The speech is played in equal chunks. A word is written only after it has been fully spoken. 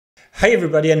Hi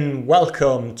everybody and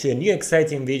welcome to a new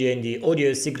exciting video in the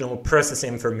audio signal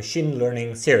processing for machine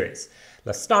learning series.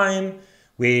 Last time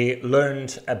we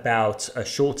learned about a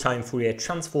short-time Fourier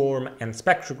transform and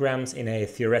spectrograms in a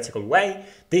theoretical way.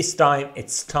 This time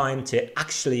it's time to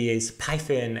actually use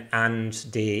Python and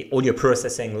the audio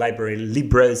processing library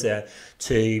Librosa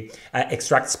to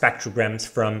extract spectrograms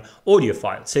from audio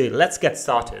files. So let's get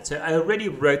started. So I already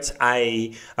wrote a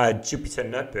Jupyter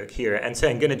notebook here, and so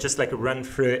I'm going to just run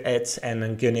through it, and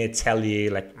I'm going to tell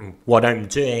you what I'm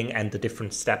doing and the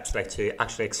different steps to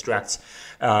actually extract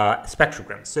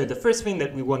spectrograms. So the first thing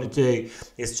that we want to do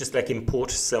is just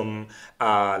import some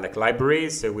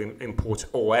libraries. So we import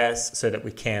OS so that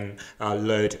we can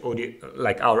load audio,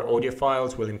 our audio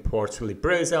files. We'll import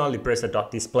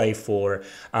Librosa.display for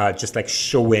just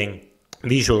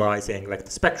visualizing the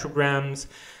spectrograms,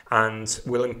 and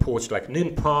we'll import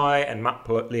NumPy and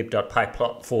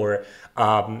matplotlib.pyplot for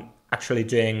actually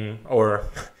doing or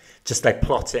just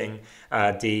plotting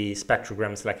the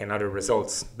spectrograms and other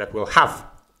results that we'll have.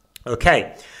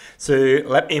 Okay, so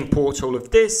let me import all of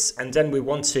this, and then we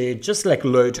want to just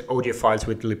load audio files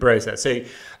with Librosa. So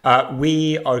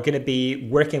we are going to be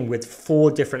working with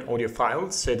 4 different audio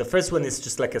files. So the first one is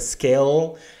just a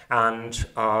scale, and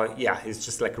yeah, it's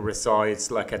just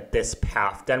resides at this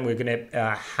path. Then we're going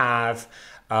to have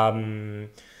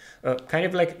kind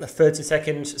of a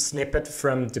 30-second snippet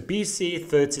from Debussy,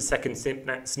 30-second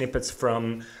snippets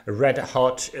from Red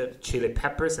Hot Chili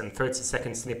Peppers, and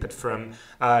 30-second snippet from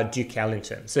Duke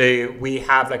Ellington. So we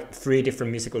have 3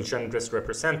 different musical genres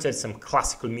represented: some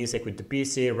classical music with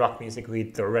Debussy, rock music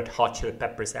with the Red Hot Chili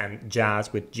Peppers, and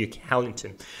jazz with Duke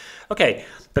Ellington. Okay,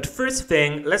 but first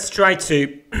thing, let's try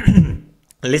to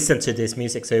listen to this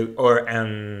music so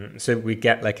we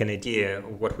get an idea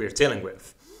of what we're dealing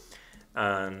with.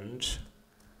 And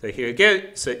so here you go.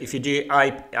 So if you do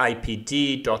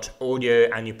ipd.audio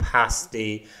and you pass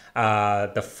the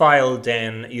file,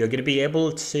 then you're going to be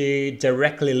able to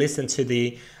directly listen to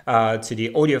the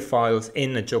audio files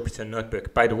in a Jupyter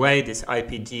notebook. By the way, this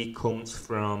ipd comes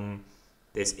from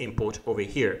this import over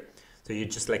here. So you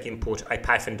just import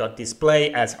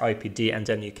ipython.display as ipd, and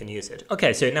then you can use it.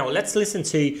 Okay, so now let's listen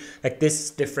to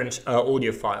this different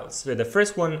audio files. So the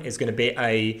first one is going to be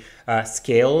a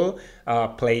scale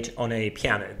played on a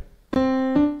piano.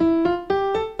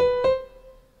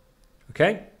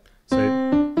 Okay, so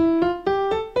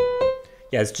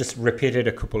yeah, it's just repeated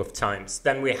a couple of times.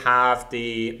 Then we have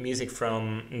the music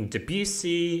from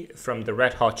Debussy, from the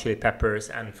Red Hot Chili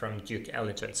Peppers, and from Duke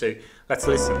Ellington. So let's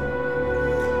listen.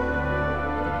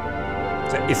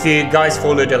 So if you guys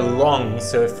followed along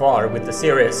so far with the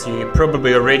series, you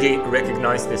probably already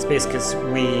recognize this piece because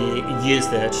we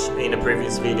used it in a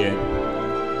previous video.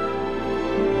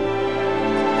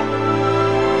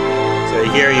 So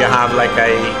here you have a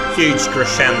huge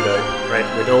crescendo, right,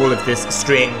 with all of this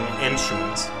string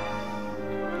instruments.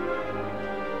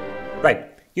 Right,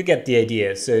 you get the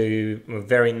idea. So a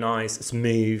very nice,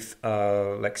 smooth,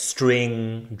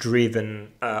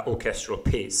 string-driven orchestral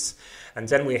piece. And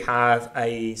then we have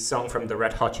a song from the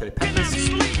Red Hot Chili Peppers.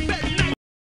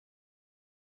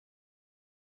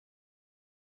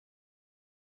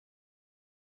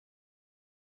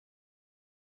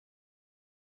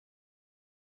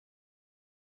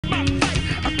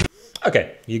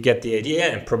 Okay, you get the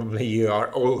idea, and probably you are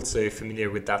also familiar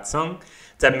with that song.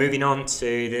 Then moving on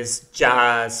to this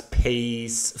jazz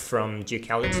piece from Duke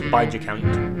Ellington, by Duke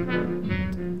Ellington.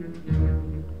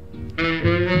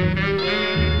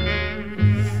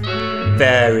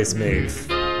 Very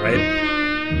smooth, right?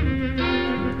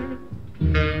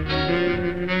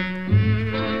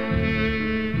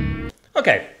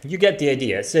 Okay, you get the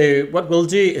idea. So what we'll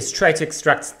do is try to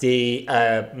extract the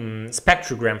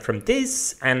spectrogram from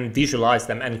this and visualize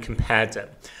them and compare them.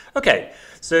 Okay,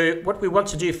 so what we want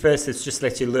to do first is just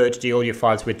let you load the audio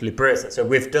files with Librosa. So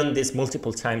we've done this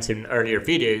multiple times in earlier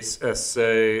videos.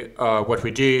 What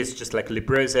we do is just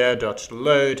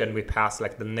Librosa.load, and we pass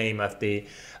the name of the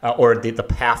the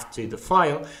path to the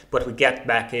file. What we get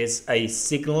back is a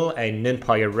signal, a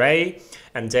NumPy array,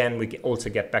 and then we also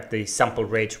get back the sample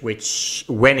rate, which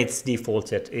when it's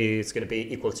defaulted is going to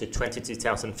be equal to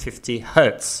 22,050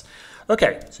 Hertz.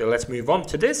 Okay, so let's move on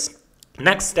to this.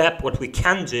 Next step, what we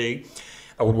can do,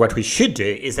 or what we should do,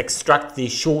 is extract the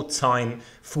short-time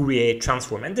Fourier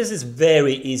transform. And this is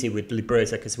very easy with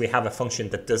Librosa because we have a function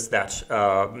that does that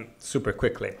super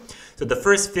quickly. So the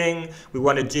first thing we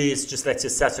want to do is just let's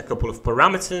set a couple of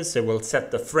parameters. So we'll set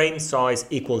the frame size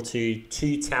equal to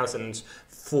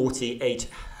 2048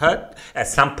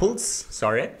 samples,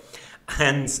 sorry.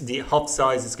 And the hop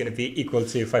size is going to be equal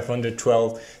to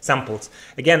 512 samples.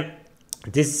 Again,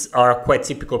 these are quite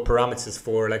typical parameters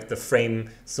for like the frame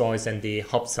size and the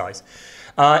hop size.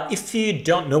 If you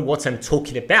don't know what I'm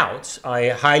talking about, I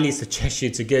highly suggest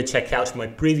you to go check out my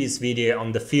previous video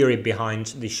on the theory behind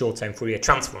the short-time Fourier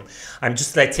transform. I'm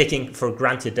just like taking for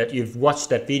granted that you've watched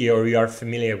that video or you are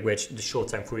familiar with the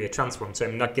short-time Fourier transform. So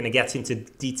I'm not going to get into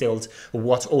details of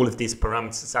what all of these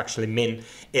parameters actually mean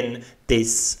in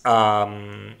this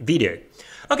video.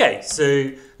 Okay,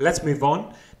 so let's move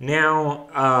on. Now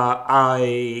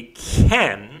I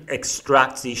can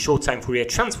extract the short-time Fourier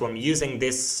transform using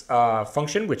this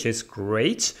function, which is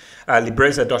great,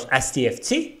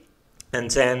 librosa.stft,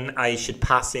 and then I should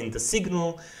pass in the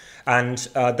signal. And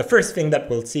the first thing that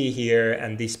we'll see here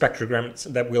and the spectrograms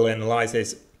that we'll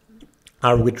analyze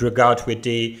are with regard with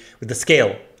the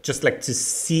scale, just like to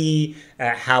see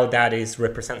how that is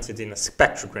represented in a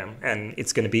spectrogram, and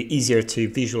it's going to be easier to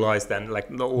visualize than like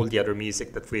all the other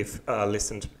music that we've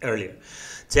listened earlier.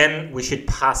 Then we should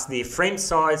pass the frame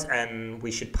size, and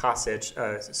we should pass it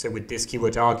so with this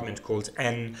keyword argument called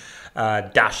n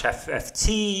dash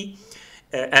FFT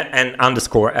n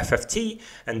underscore FFT,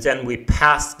 and then we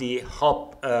pass the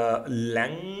hop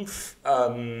length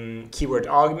keyword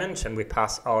argument, and we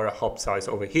pass our hop size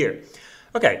over here.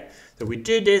 Okay, so we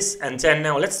do this, and then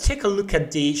now let's take a look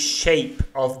at the shape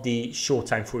of the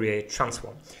short-time Fourier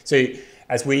transform. So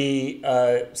as we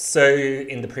saw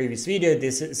in the previous video,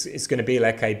 this is going to be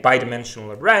like a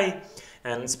bidimensional array,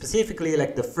 and specifically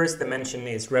like the first dimension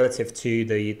is relative to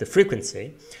the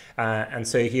frequency, and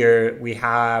so here we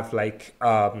have like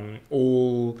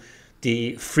all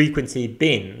the frequency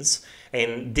bins,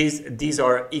 and these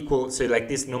are equal, so like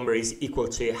this number is equal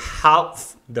to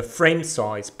half the frame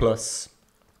size plus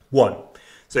 1.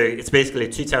 So it's basically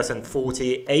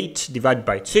 2048 divided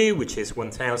by 2, which is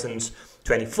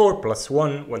 1024 plus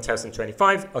 1,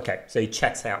 1025. Okay, so it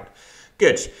checks out.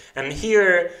 Good. And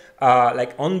here,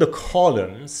 like on the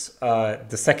columns,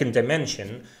 the second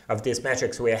dimension of this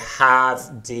matrix, we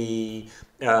have the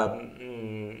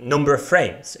number of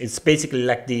frames. It's basically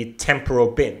like the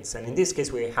temporal bins. And in this case,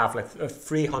 we have like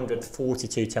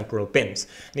 342 temporal bins.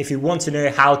 And if you want to know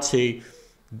how to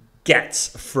get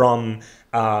from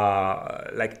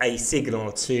like a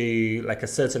signal to like a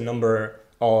certain number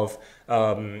of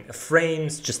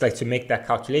frames, just like to make that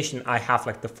calculation, I have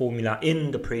like the formula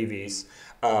in the previous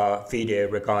video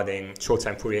regarding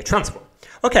short-time Fourier transform.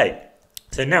 Okay,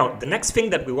 so now the next thing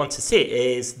that we want to see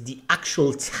is the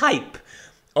actual type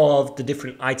of the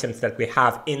different items that we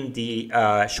have in the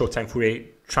short-time Fourier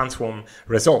transform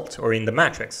result or in the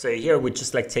matrix. So here we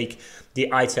just like take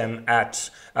the item at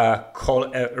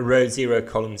row 0,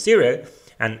 column 0,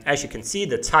 and as you can see,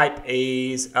 the type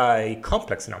is a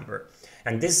complex number.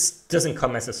 And this doesn't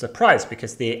come as a surprise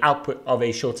because the output of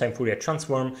a short-time Fourier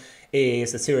transform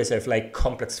is a series of like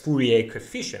complex Fourier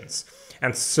coefficients.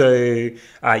 And so,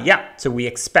 yeah, so we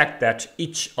expect that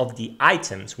each of the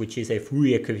items, which is a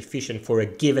Fourier coefficient for a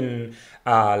given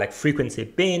like frequency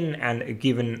bin and a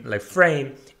given like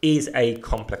frame, is a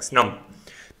complex number.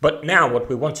 But now what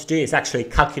we want to do is actually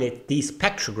calculate these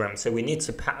spectrograms. So we need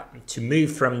to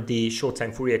move from the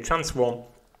short-time Fourier transform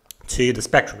to the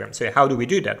spectrogram. So how do we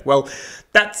do that? Well,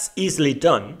 that's easily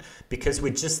done because we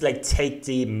just like take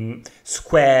the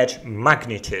squared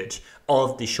magnitude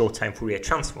of the short-time Fourier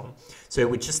transform. So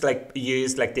we just like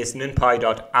use like this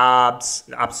numpy.abs,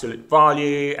 the absolute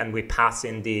value, and we pass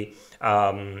in the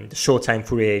short-time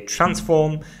Fourier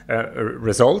transform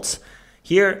results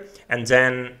here, and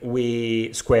then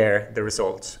we square the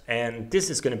result. And this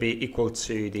is going to be equal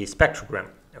to the spectrogram.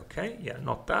 Okay, yeah,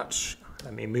 not that.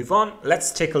 Let me move on.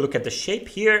 Let's take a look at the shape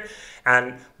here.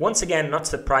 And once again, not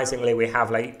surprisingly, we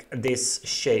have like this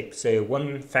shape. So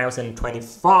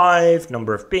 1025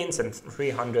 number of bins and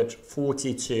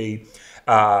 342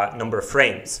 number of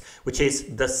frames, which is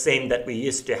the same that we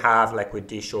used to have like with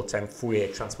the short-time Fourier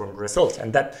transform result.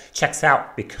 And that checks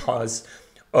out because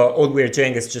all we're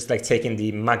doing is just like taking the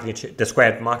magnitude, the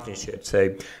squared magnitude.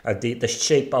 So the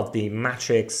shape of the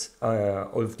matrix,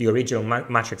 of the original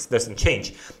matrix doesn't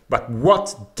change. But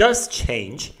what does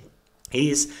change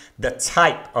is the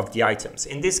type of the items.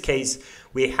 In this case,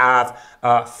 we have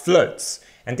floats.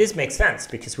 And this makes sense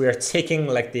because we are taking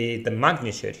like the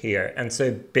magnitude here. And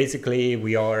so basically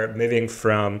we are moving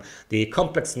from the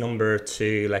complex number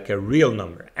to like a real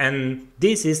number. And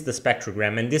this is the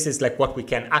spectrogram. And this is like what we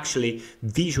can actually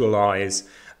visualize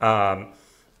on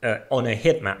a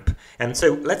heat map. And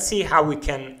so let's see how we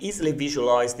can easily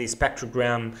visualize the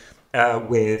spectrogram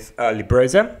with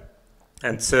Librosa.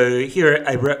 And so here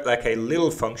I wrote like a little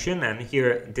function, and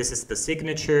here this is the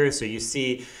signature. So you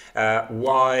see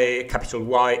Y, capital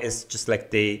Y is just like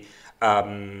the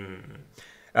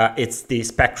it's the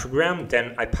spectrogram.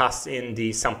 Then I pass in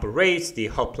the sample rate, the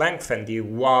hop length, and the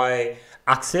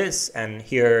y-axis. And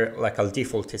here, like, I'll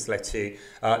default this like to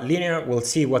linear. We'll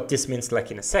see what this means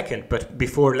like in a second. But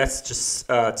before, let's just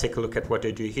take a look at what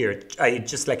I do here. I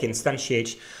just like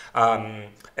instantiate a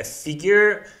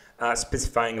figure,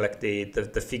 specifying like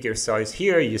the figure size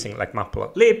here using like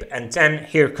matplotlib, and then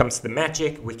here comes the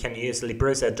magic. We can use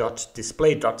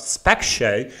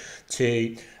librosa.display.spectshow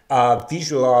to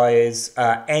visualize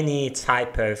any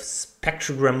type of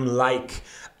spectrogram-like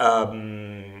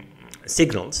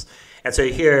signals. And so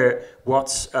here,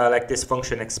 what like this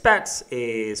function expects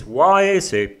is y,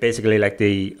 so basically like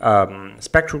the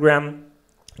spectrogram,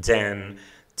 then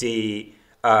the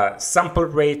sample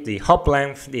rate, the hop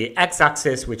length, the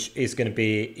x-axis, which is going to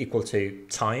be equal to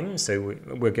time. So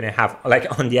we're going to have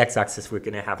like on the x-axis, we're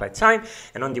going to have like time,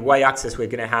 and on the y-axis, we're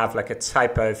going to have like a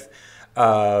type of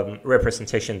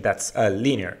representation that's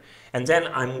linear. And then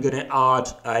I'm going to add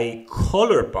a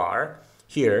color bar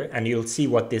here, and you'll see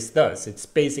what this does. It's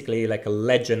basically like a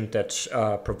legend that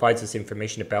provides us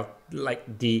information about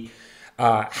like the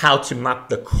how to map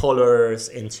the colors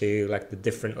into like the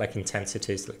different like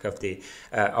intensities like of the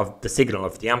signal,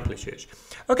 of the amplitude.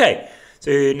 Okay,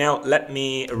 so now let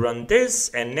me run this,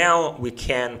 and now we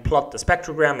can plot the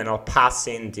spectrogram, and I'll pass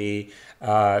in the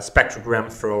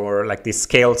spectrogram for like the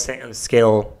scale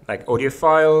like audio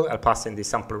file. I'll pass in the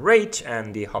sample rate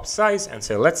and the hop size, and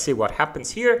so let's see what happens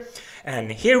here.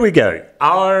 And here we go,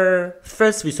 our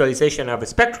first visualization of a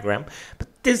spectrogram. But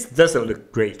this doesn't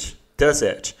look great, does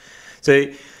it? So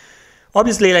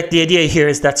obviously, like, the idea here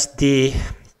is that the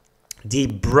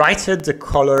brighter the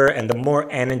color and the more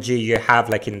energy you have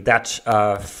like in that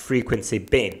frequency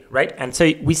bin, right? And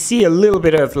so we see a little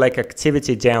bit of like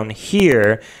activity down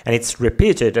here, and it's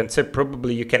repeated. And so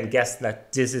probably you can guess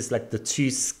that this is like the two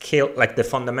scale, like the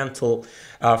fundamental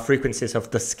frequencies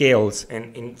of the scales.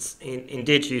 And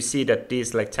indeed, you see that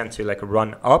these like tend to like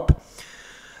run up.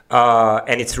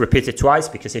 And it's repeated twice,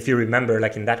 because if you remember,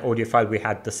 like in that audio file, we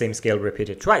had the same scale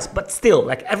repeated twice, but still,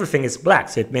 like, everything is black.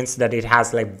 So it means that it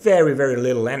has like very, very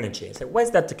little energy. So why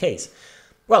is that the case?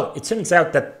 Well, it turns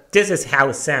out that this is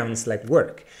how sounds like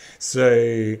work.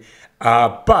 So,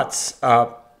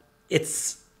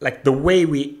 it's like the way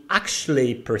we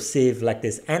actually perceive like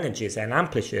these energies and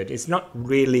amplitude is not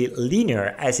really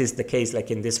linear, as is the case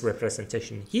like in this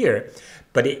representation here,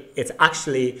 but it's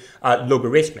actually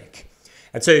logarithmic.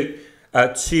 And so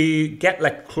to get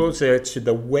like closer to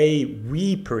the way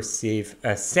we perceive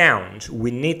a sound,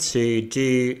 we need to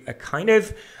do a kind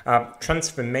of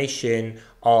transformation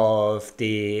of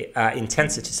the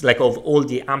intensities, like of all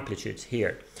the amplitudes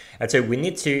here. And so we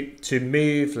need to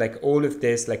move like all of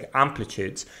this like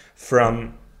amplitudes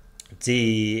from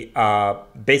the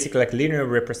basic like linear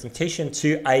representation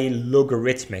to a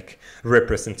logarithmic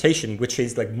representation, which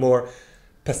is like more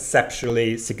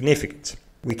perceptually significant.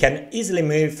 We can easily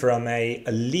move from a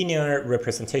linear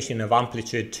representation of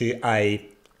amplitude to a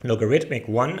logarithmic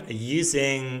one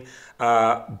using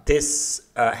this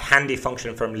handy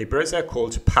function from Librosa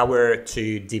called power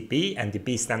to dB, and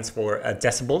dB stands for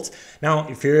decibels. Now,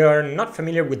 if you are not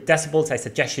familiar with decibels, I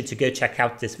suggest you to go check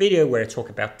out this video where I talk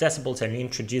about decibels and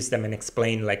introduce them and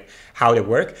explain like how they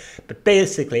work. But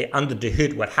basically, under the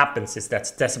hood, what happens is that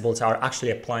decibels are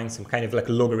actually applying some kind of like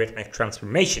logarithmic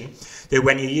transformation. So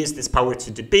when you use this power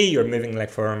to dB, you're moving like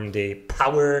from the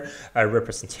power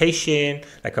representation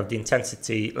like of the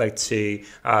intensity like to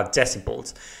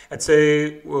decibels. And so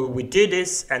we do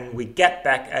this and we get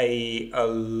back a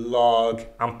log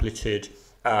amplitude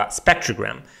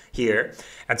spectrogram here.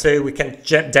 And so we can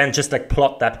then just like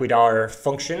plot that with our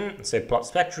function. So plot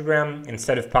spectrogram,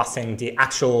 instead of passing the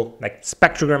actual like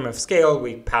spectrogram of scale,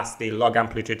 we pass the log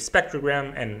amplitude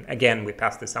spectrogram, and again we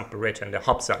pass the sample rate and the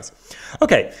hop size.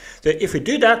 Okay, so if we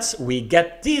do that, we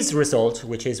get this result,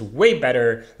 which is way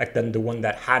better like than the one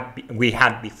that we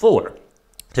had before.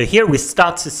 So here we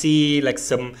start to see like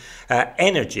some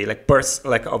energy, like bursts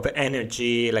like of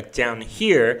energy like down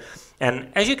here.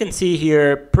 And as you can see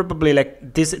here, probably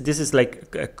like this is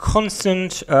like a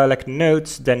constant like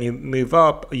notes, then you move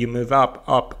up,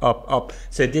 up.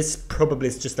 So this probably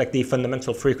is just like the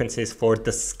fundamental frequencies for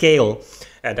the scale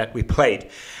that we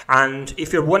played. And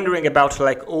if you're wondering about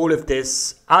like all of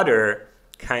this other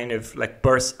kind of like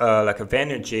bursts like of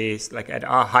energies like at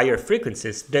higher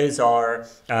frequencies, those are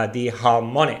the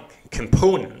harmonic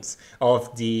components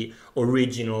of the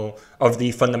original, of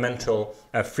the fundamental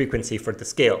frequency for the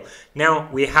scale. Now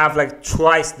we have like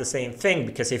twice the same thing,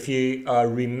 because if you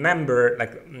remember,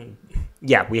 like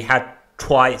yeah, we had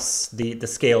twice the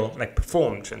scale like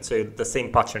performed, and so the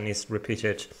same pattern is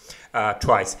repeated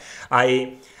twice.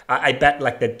 I I bet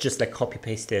like that just like copy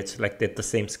pasted like the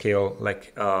same scale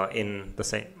like in the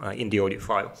same in the audio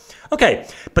file. Okay,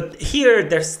 but here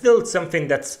there's still something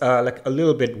that's like a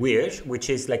little bit weird, which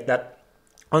is like that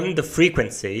on the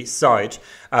frequency side.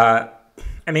 I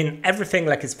mean, everything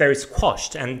like is very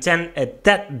squashed, and then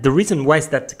the reason why is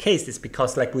that the case is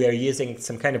because like we are using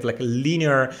some kind of like a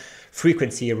linear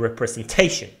frequency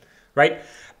representation, right?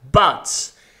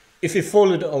 But if you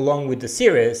followed along with the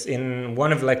series, in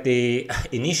one of like the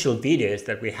initial videos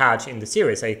that we had in the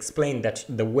series, I explained that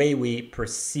the way we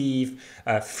perceive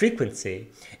frequency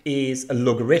is a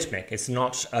logarithmic, it's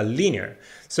not a linear.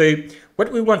 So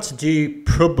what we want to do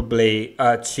probably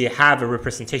to have a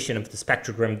representation of the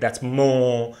spectrogram that's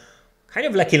more kind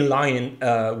of like in line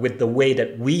with the way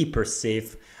that we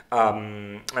perceive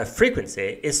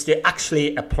frequency is to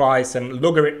actually apply some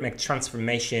logarithmic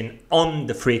transformation on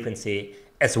the frequency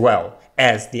as well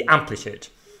as the amplitude.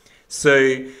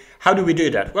 So how do we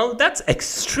do that? Well, that's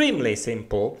extremely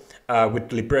simple with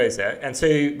Librosa. And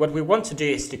so what we want to do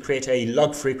is to create a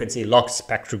log frequency, log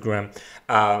spectrogram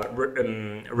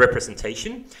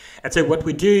representation. And so what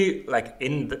we do, like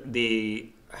in the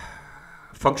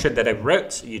function that I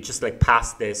wrote, you just like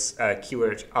pass this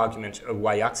keyword argument of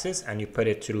y-axis and you put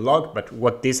it to log. But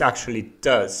what this actually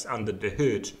does under the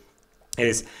hood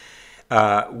is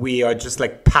we are just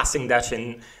like passing that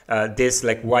in this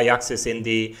like y-axis in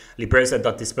the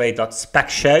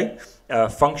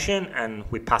librosa.display.specShow function, and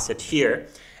we pass it here.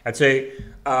 And so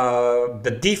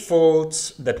the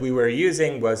default that we were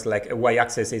using was like a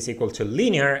y-axis is equal to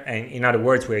linear, and in other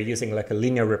words, we're using like a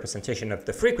linear representation of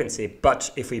the frequency.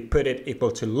 But if we put it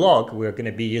equal to log, we're going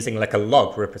to be using like a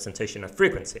log representation of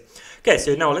frequency. Okay,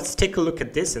 so now let's take a look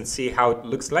at this and see how it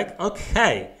looks like.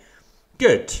 Okay,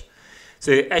 good.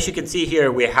 So as you can see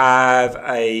here, we have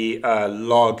a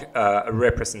log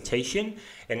representation,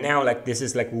 and now like this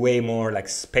is like way more like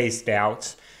spaced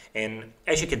out. And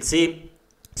as you can see,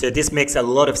 so this makes a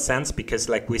lot of sense because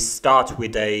like we start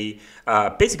with a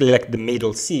basically like the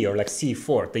middle C, or like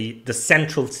C4, the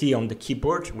central C on the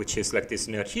keyboard, which is like this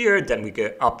note here. Then we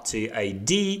go up to a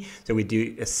D, so we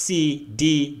do a C,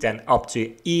 D, then up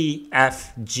to E,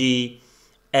 F, G,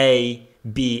 A,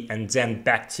 B, and then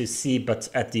back to C, but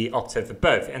at the octave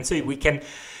above. And so we can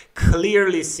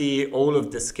clearly see all of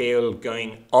the scale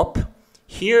going up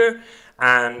here,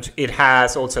 and it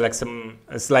has also like some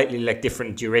slightly like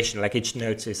different duration, like each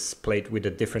note is played with a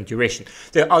different duration.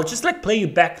 So I'll just like play you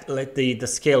back like the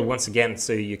scale once again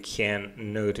so you can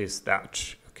notice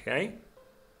that. Okay.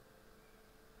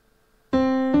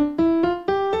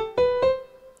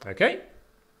 Okay.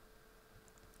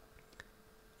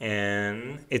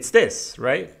 And it's this,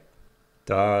 right?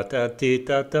 Da da dee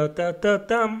da da da da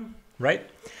dum, right?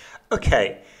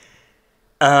 Okay.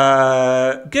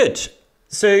 Good.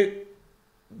 So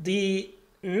the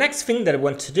next thing that I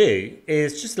want to do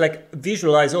is just like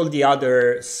visualize all the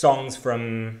other songs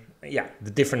from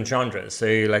the different genres.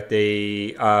 So like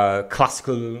the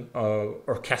classical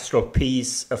orchestral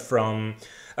piece from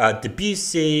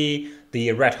Debussy,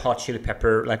 the Red Hot Chili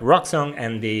Pepper like rock song,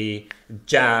 and the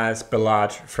jazz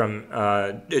ballad from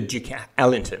Duke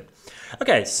Ellington.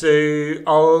 Okay, so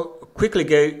I'll quickly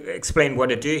go explain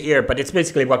what I do here, but it's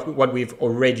basically what we've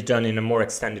already done in a more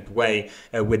extended way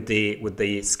with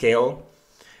the scale.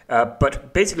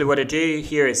 But basically what I do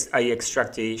here is I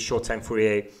extract the short-time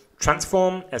Fourier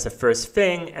transform as a first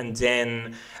thing, and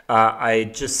then I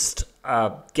just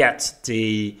get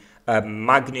the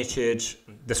magnitude,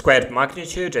 the squared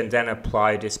magnitude, and then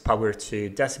apply this power to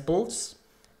decibels,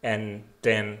 and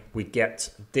then we get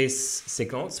these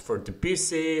signals for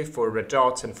Debussy, for Red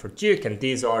Hot, and for Duke, and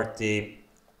these are the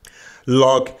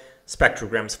log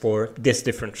spectrograms for these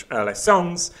different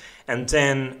songs. And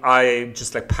then I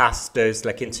just like pass those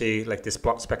like into like this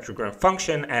plot spectrogram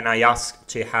function, and I ask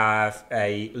to have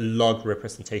a log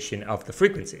representation of the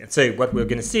frequency. And so what we're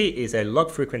going to see is a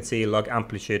log frequency, log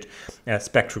amplitude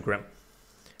spectrogram.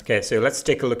 Okay, so let's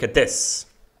take a look at this.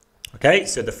 Okay,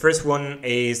 so the first one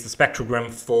is the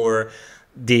spectrogram for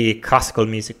the classical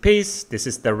music piece. This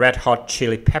is the Red Hot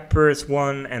Chili Peppers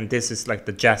one, and this is like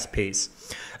the jazz piece.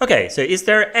 Okay, so is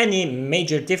there any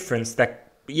major difference that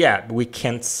we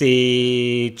can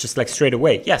see just like straight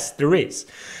away? Yes, there is.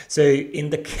 So in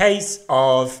the case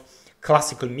of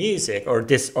classical music, or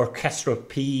this orchestral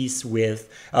piece with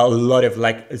a lot of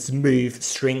like smooth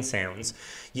string sounds,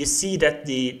 you see that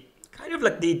the kind of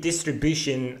like the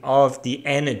distribution of the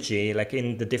energy like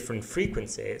in the different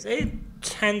frequencies, it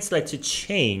tends like to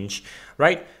change,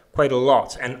 right, quite a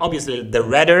lot. And obviously the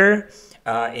redder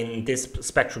in this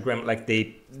spectrogram, like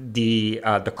the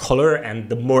color and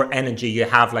the more energy you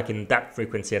have like in that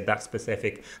frequency at that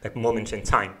specific like moment in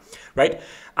time, right?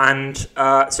 And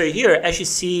so here, as you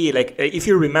see, like if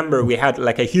you remember, we had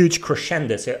like a huge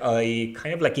crescendo, so a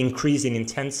kind of like increase in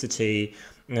intensity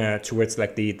towards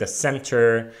like the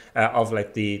center of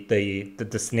like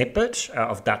the snippet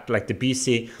of that, like the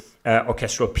BC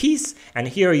orchestral piece. And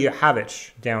here you have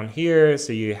it down here,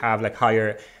 so you have like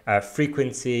higher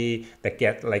frequency that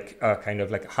get like kind of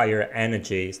like higher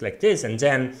energies like this. And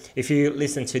then if you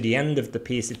listen to the end of the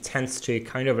piece, it tends to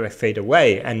kind of like fade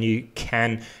away, and you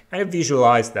can kind of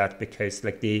visualize that because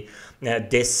like the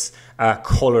this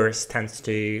colors tends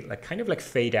to like kind of like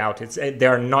fade out. They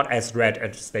are not as red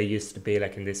as they used to be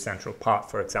like in this central part,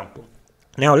 for example.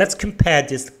 Now let's compare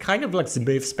this kind of like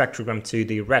smooth spectrogram to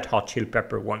the Red Hot Chili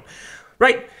Pepper one,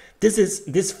 right?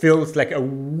 This feels like a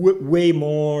way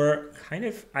more kind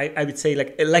of, I would say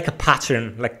like a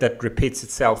pattern like that repeats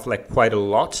itself like quite a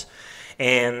lot.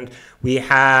 And we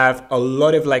have a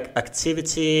lot of like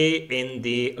activity in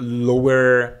the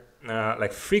lower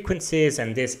like frequencies,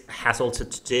 and this has also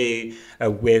to do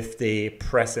with the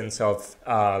presence of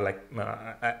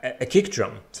a kick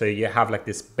drum. So you have like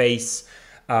this bass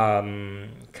kind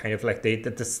of like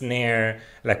the snare,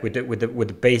 like with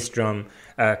the bass drum,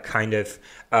 kind of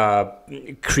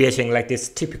creating like this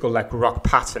typical like rock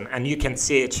pattern. And you can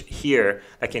see it here,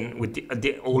 like in with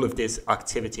all of this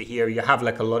activity here. You have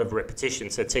like a lot of repetition.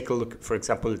 So take a look, for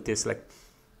example, at this like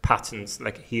patterns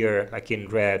like here, like in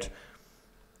red,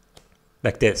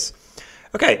 like this.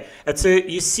 Okay, and so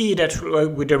you see that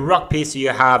with the rock piece, you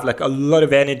have like a lot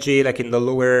of energy, like in the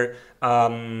lower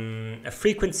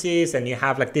frequencies, and you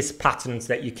have like these patterns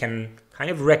that you can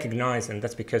kind of recognize, and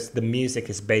that's because the music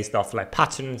is based off like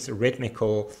patterns,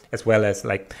 rhythmical as well as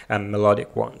like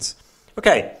melodic ones.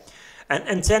 Okay,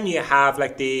 and then you have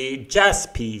like the jazz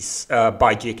piece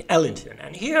by Duke Ellington,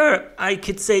 and here I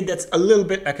could say that's a little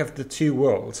bit like of the two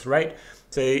worlds, right?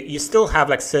 So you still have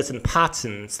like certain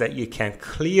patterns that you can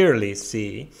clearly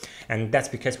see, and that's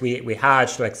because we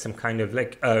had like some kind of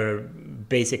like a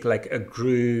basic like a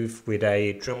groove with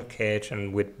a drum kit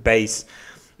and with bass,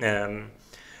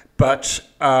 but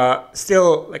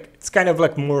still like it's kind of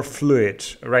like more fluid,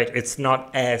 right? It's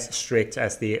not as strict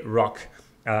as the rock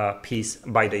piece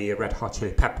by the Red Hot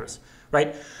Chili Peppers,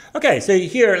 right? Okay, so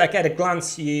here, like at a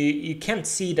glance, you can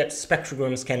see that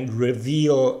spectrograms can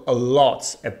reveal a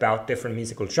lot about different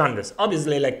musical genres.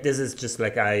 Obviously, like this is just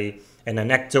like an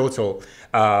anecdotal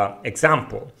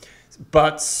example,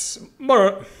 but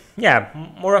more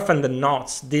often than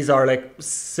not, these are like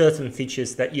certain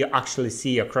features that you actually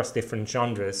see across different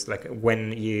genres, like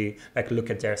when you like look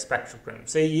at their spectrogram.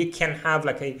 So you can have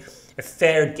like a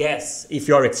fair guess if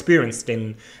you're experienced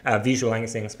in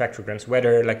visualizing spectrograms,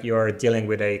 whether like you're dealing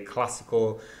with a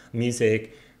classical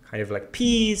music kind of like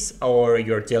piece, or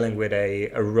you're dealing with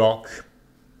a rock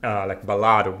like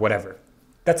ballad or whatever.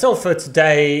 That's all for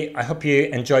today. I hope you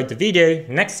enjoyed the video.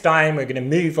 Next time we're going to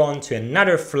move on to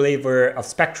another flavor of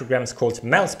spectrograms called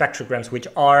MEL spectrograms, which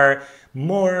are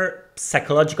more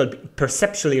psychological,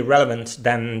 perceptually relevant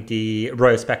than the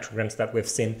Royo spectrograms that we've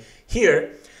seen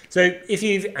here. So if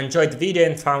you've enjoyed the video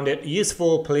and found it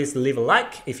useful, please leave a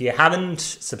like. If you haven't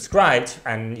subscribed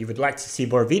and you would like to see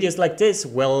more videos like this,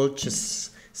 well,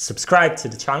 just subscribe to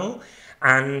the channel.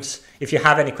 And if you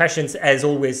have any questions, as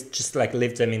always, just like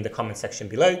leave them in the comment section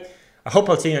below. I hope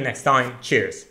I'll see you next time. Cheers.